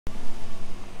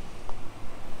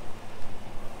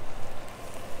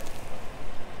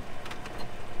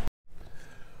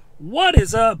What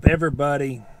is up,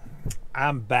 everybody?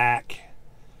 I'm back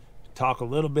to talk a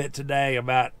little bit today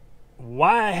about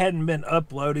why I hadn't been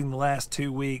uploading the last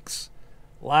 2 weeks.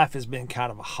 Life has been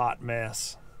kind of a hot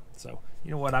mess. So, you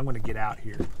know what? I'm going to get out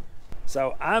here.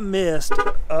 So, I missed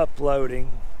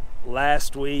uploading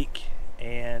last week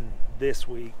and this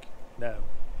week. No,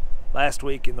 last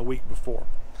week and the week before.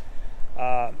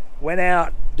 Went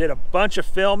out, did a bunch of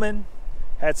filming.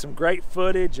 Had some great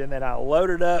footage, and then I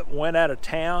loaded up, went out of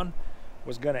town,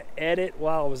 was going to edit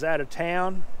while I was out of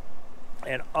town,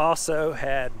 and also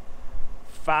had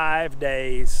 5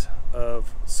 days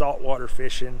of saltwater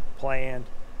fishing planned.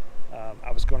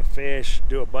 I was going to fish,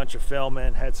 do a bunch of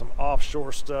filming, had some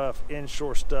offshore stuff,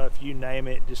 inshore stuff, you name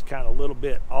it, just kind of a little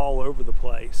bit all over the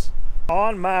place.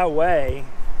 On my way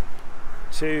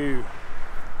to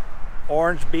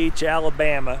Orange Beach,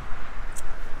 Alabama,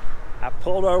 I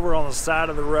pulled over on the side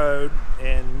of the road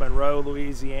in Monroe,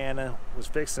 Louisiana, was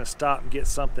fixing to stop and get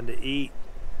something to eat.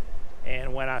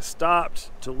 And when I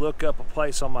stopped to look up a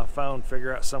place on my phone,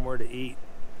 figure out somewhere to eat,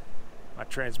 my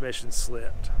transmission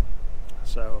slipped.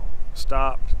 So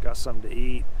stopped, got something to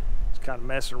eat, was kind of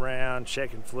messing around,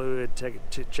 checking fluid,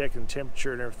 checking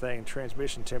temperature and everything.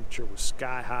 Transmission temperature was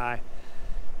sky high.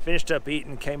 Finished up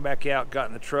eating, came back out, got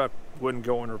in the truck, wouldn't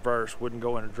go in reverse, wouldn't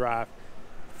go into drive.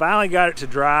 Finally got it to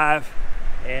drive,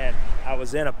 and I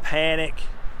was in a panic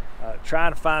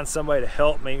trying to find somebody to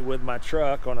help me with my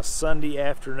truck on a Sunday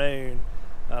afternoon.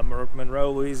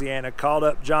 Monroe, Louisiana. Called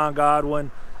up John Godwin,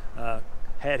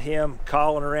 had him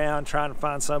calling around trying to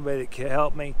find somebody that could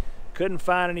help me. Couldn't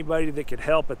find anybody that could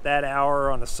help at that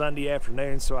hour on a Sunday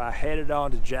afternoon, so I headed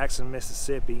on to Jackson,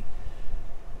 Mississippi,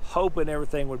 hoping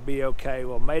everything would be okay.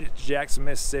 Well, made it to Jackson,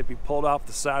 Mississippi, pulled off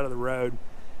the side of the road,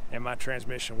 and my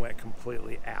transmission went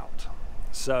completely out.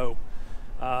 So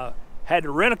had to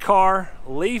rent a car,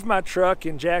 leave my truck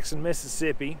in Jackson,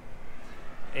 Mississippi,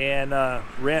 and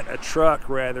rent a truck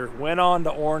rather. Went on to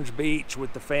Orange Beach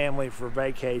with the family for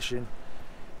vacation,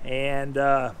 and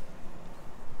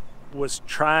was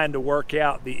trying to work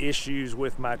out the issues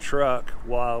with my truck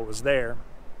while I was there.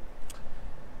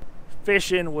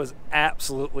 Fishing was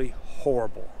absolutely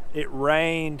horrible. It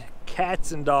rained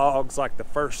cats and dogs like the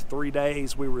first 3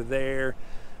 days we were there.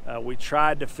 We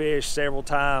tried to fish several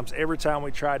times. Every time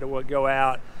we tried to go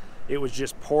out, it was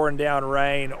just pouring down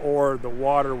rain, or the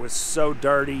water was so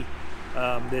dirty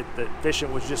that the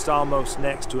fishing was just almost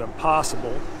next to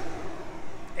impossible.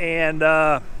 And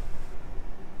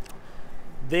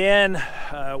then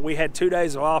we had 2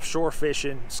 days of offshore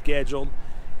fishing scheduled,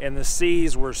 and the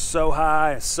seas were so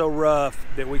high and so rough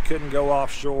that we couldn't go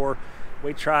offshore.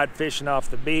 We tried fishing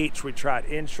off the beach, we tried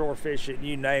inshore fishing,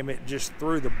 you name it, just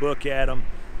threw the book at them,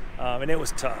 and it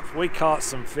was tough. We caught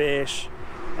some fish,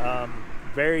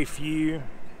 very few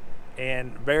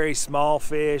and very small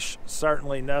fish,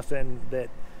 certainly nothing that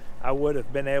I would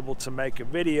have been able to make a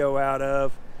video out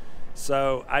of.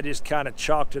 So I just kind of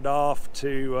chalked it off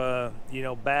to,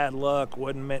 bad luck,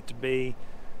 wasn't meant to be.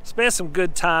 Spent some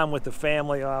good time with the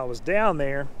family while I was down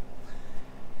there,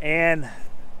 and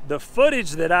the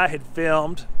footage that I had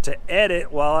filmed to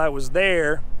edit while I was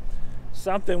there,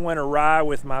 something went awry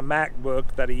with my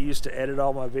MacBook that I used to edit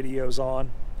all my videos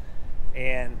on,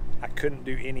 and I couldn't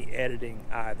do any editing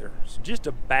either. So just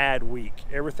a bad week.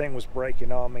 Everything was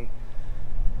breaking on me.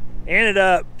 Ended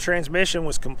up, transmission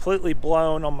was completely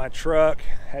blown on my truck.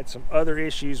 Had some other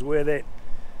issues with it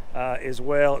as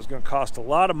well. It was going to cost a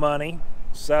lot of money.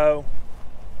 So,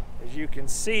 as you can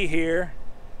see here,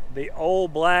 the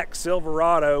old black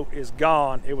Silverado is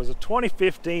gone. It was a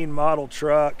 2015 model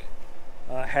truck,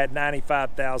 had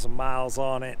 95,000 miles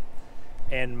on it,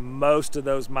 and most of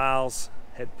those miles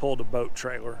had pulled a boat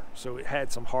trailer, so it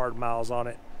had some hard miles on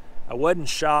it. I wasn't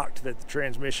shocked that the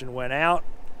transmission went out,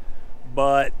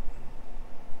 but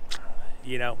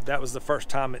that was the first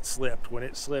time it slipped. When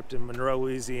it slipped in Monroe,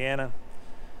 Louisiana,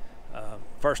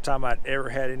 first time I'd ever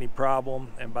had any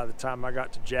problem, and by the time I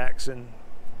got to Jackson,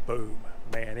 boom,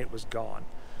 man, it was gone.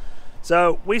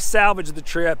 So we salvaged the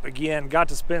trip again, got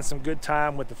to spend some good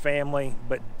time with the family,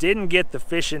 but didn't get the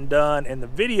fishing done and the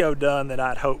video done that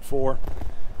I'd hoped for.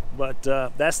 But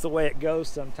that's the way it goes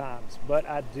sometimes. But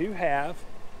I do have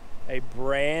a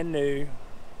brand new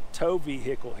tow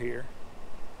vehicle here,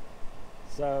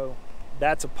 so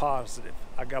that's a positive.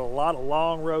 I got a lot of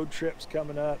long road trips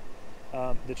coming up.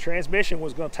 The transmission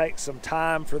was going to take some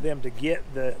time for them to get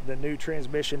the new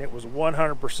transmission. It was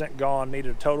 100% gone,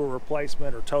 needed a total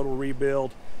replacement or total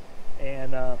rebuild.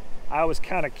 And I was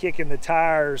kind of kicking the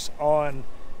tires on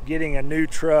getting a new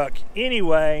truck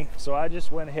anyway, so I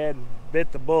just went ahead and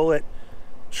bit the bullet,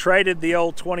 traded the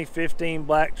old 2015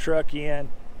 black truck in,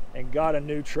 and got a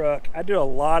new truck. I do a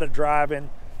lot of driving,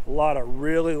 a lot of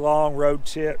really long road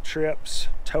trips,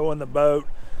 towing the boat.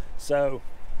 So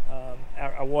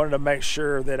I wanted to make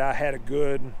sure that I had a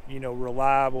good,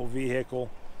 reliable vehicle.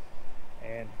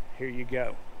 And here you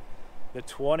go. The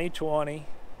 2020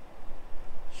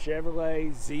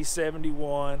 Chevrolet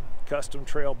Z71 Custom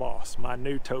Trail Boss, my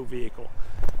new tow vehicle.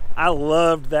 I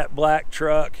loved that black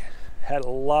truck, had a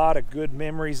lot of good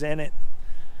memories in it,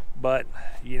 but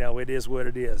it is what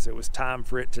it is. It was time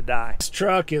for it to die. This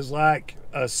truck is like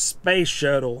a space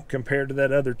shuttle compared to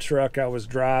that other truck I was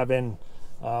driving.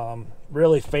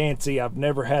 Really fancy. I've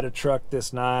never had a truck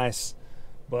this nice,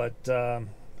 but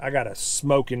I got a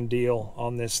smoking deal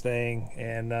on this thing,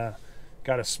 and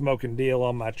got a smoking deal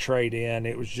on my trade-in.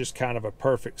 It was just kind of a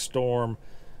perfect storm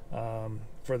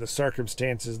for the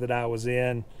circumstances that I was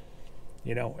in.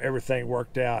 Everything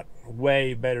worked out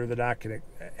way better than I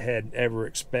had ever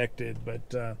expected.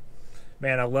 But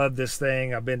man, I love this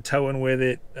thing. I've been towing with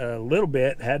it a little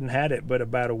bit. Hadn't had it but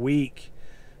about a week.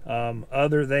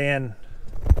 Other than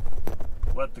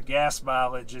what the gas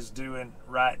mileage is doing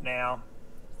right now,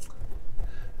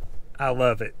 I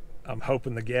love it. I'm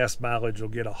hoping the gas mileage will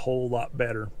get a whole lot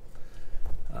better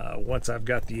once I've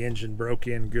got the engine broke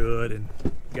in good and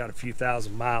got a few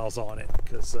thousand miles on it,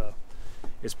 because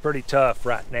it's pretty tough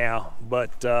right now.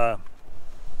 But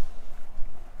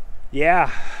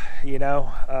yeah,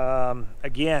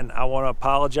 again, I want to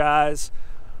apologize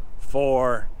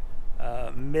for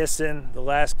missing the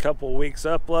last couple of weeks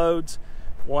uploads.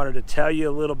 Wanted to tell you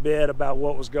a little bit about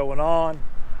what was going on,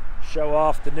 show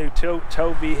off the new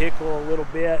tow vehicle a little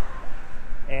bit,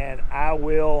 and I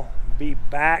will be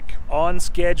back on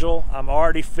schedule. I'm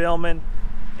already filming,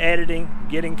 editing,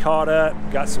 getting caught up.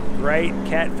 Got some great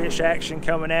catfish action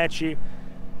coming at you.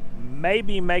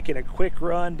 Maybe making a quick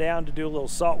run down to do a little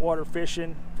saltwater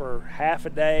fishing for half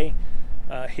a day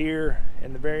here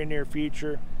in the very near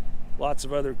future. Lots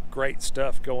of other great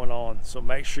stuff going on, so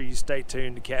make sure you stay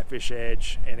tuned to Catfish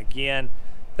Edge. And again,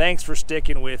 thanks for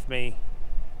sticking with me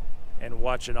and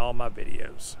watching all my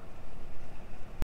videos.